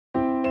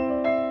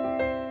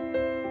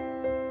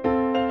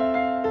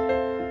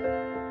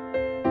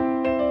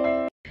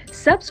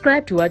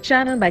Subscribe to our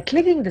channel by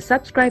clicking the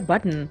subscribe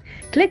button.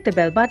 Click the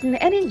bell button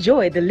and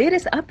enjoy the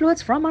latest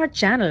uploads from our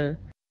channel.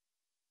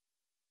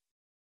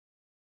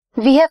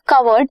 We have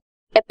covered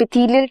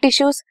epithelial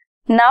tissues.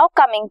 Now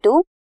coming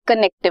to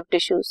connective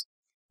tissues.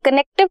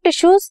 Connective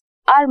tissues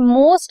are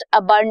most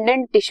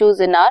abundant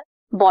tissues in our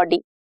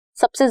body.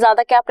 सबसे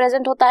ज्यादा क्या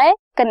present होता है?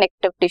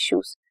 Connective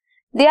tissues.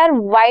 They are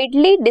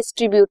widely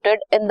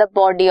distributed in the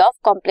body of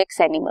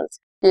complex animals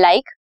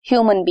like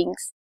human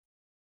beings.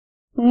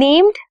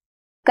 Named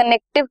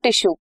connective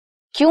tissue.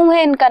 क्यों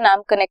है इनका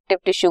नाम connective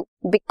tissue?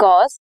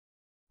 Because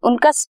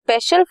उनका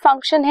स्पेशल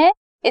फंक्शन है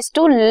is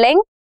to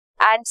link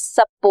and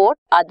support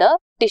other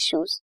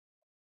tissues.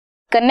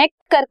 Connect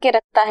करके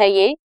रखता है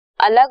ये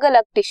अलग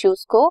अलग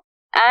टिश्यूज को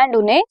एंड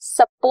उन्हें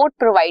सपोर्ट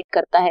प्रोवाइड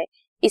करता है,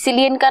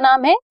 इसीलिए इनका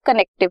नाम है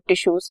कनेक्टिव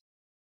टिश्यूज.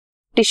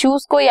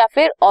 टिश्यूज को या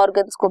फिर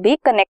ऑर्गन्स को भी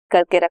कनेक्ट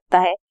करके रखता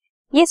है.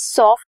 ये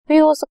सॉफ्ट भी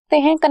हो सकते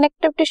हैं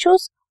कनेक्टिव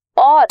टिश्यूज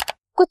और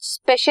कुछ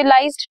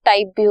स्पेशलाइज्ड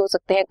टाइप भी हो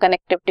सकते हैं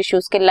कनेक्टिव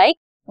टिश्यूज के, लाइक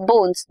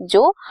बोन्स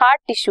जो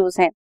हार्ट टिश्यूज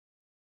हैं.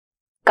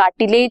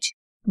 Cartilage,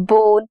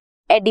 bone,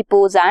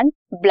 adipose and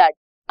blood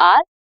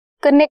are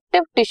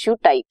connective tissue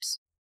types.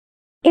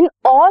 In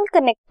all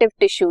connective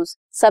tissues,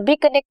 सभी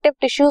कनेक्टिव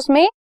टिश्यूज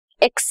में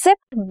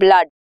एक्सेप्ट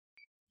ब्लड,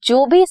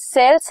 जो भी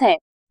सेल्स हैं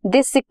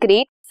they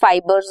secrete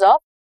fibres of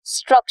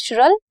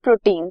structural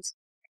proteins.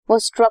 वो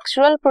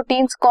स्ट्रक्चरल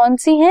प्रोटीन्स कौन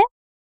सी हैं?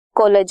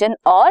 कोलेजन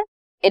और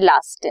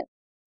इलास्टिन.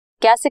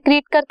 क्या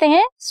सिक्रीट करते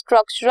हैं?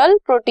 स्ट्रक्चरल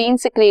प्रोटीन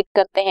सिक्रीट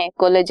करते हैं,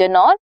 कोलेजन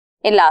और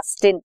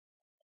इलास्टिन.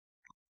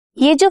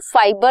 ये जो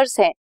फाइबर्स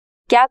हैं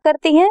क्या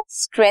करती हैं?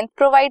 स्ट्रेंथ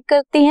प्रोवाइड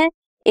करती हैं,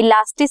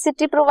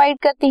 इलास्टिसिटी प्रोवाइड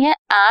करती हैं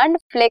एंड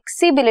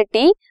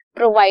फ्लेक्सिबिलिटी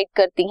प्रोवाइड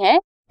करती हैं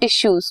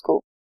टिश्यूज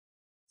को.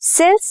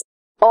 सेल्स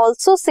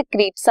ऑल्सो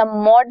सिक्रीट सम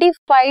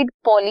मॉडिफाइड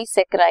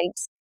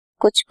पॉलीसेक्राइड्स.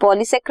 कुछ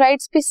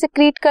पॉलीसेक्राइड्स भी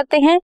सिक्रीट करते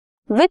हैं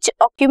विच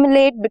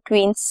accumulate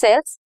between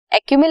cells,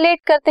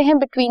 accumulate करते हैं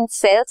between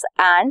cells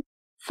and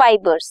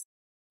fibers.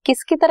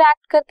 किसकी तरह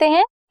एक्ट करते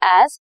हैं?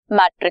 एज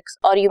मैट्रिक्स,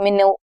 और you may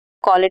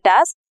call it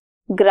as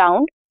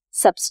ground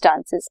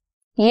substances.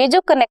 ये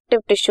जो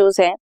कनेक्टिव टिश्यूज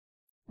हैं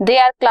they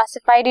are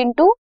classified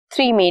into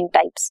 3 main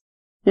types: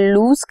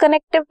 loose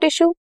connective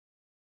tissue,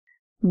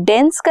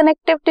 dense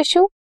connective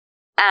tissue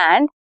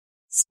and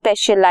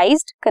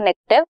specialised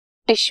connective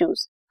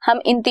tissues.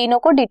 हम इन तीनों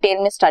को डिटेल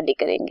में स्टडी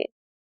करेंगे.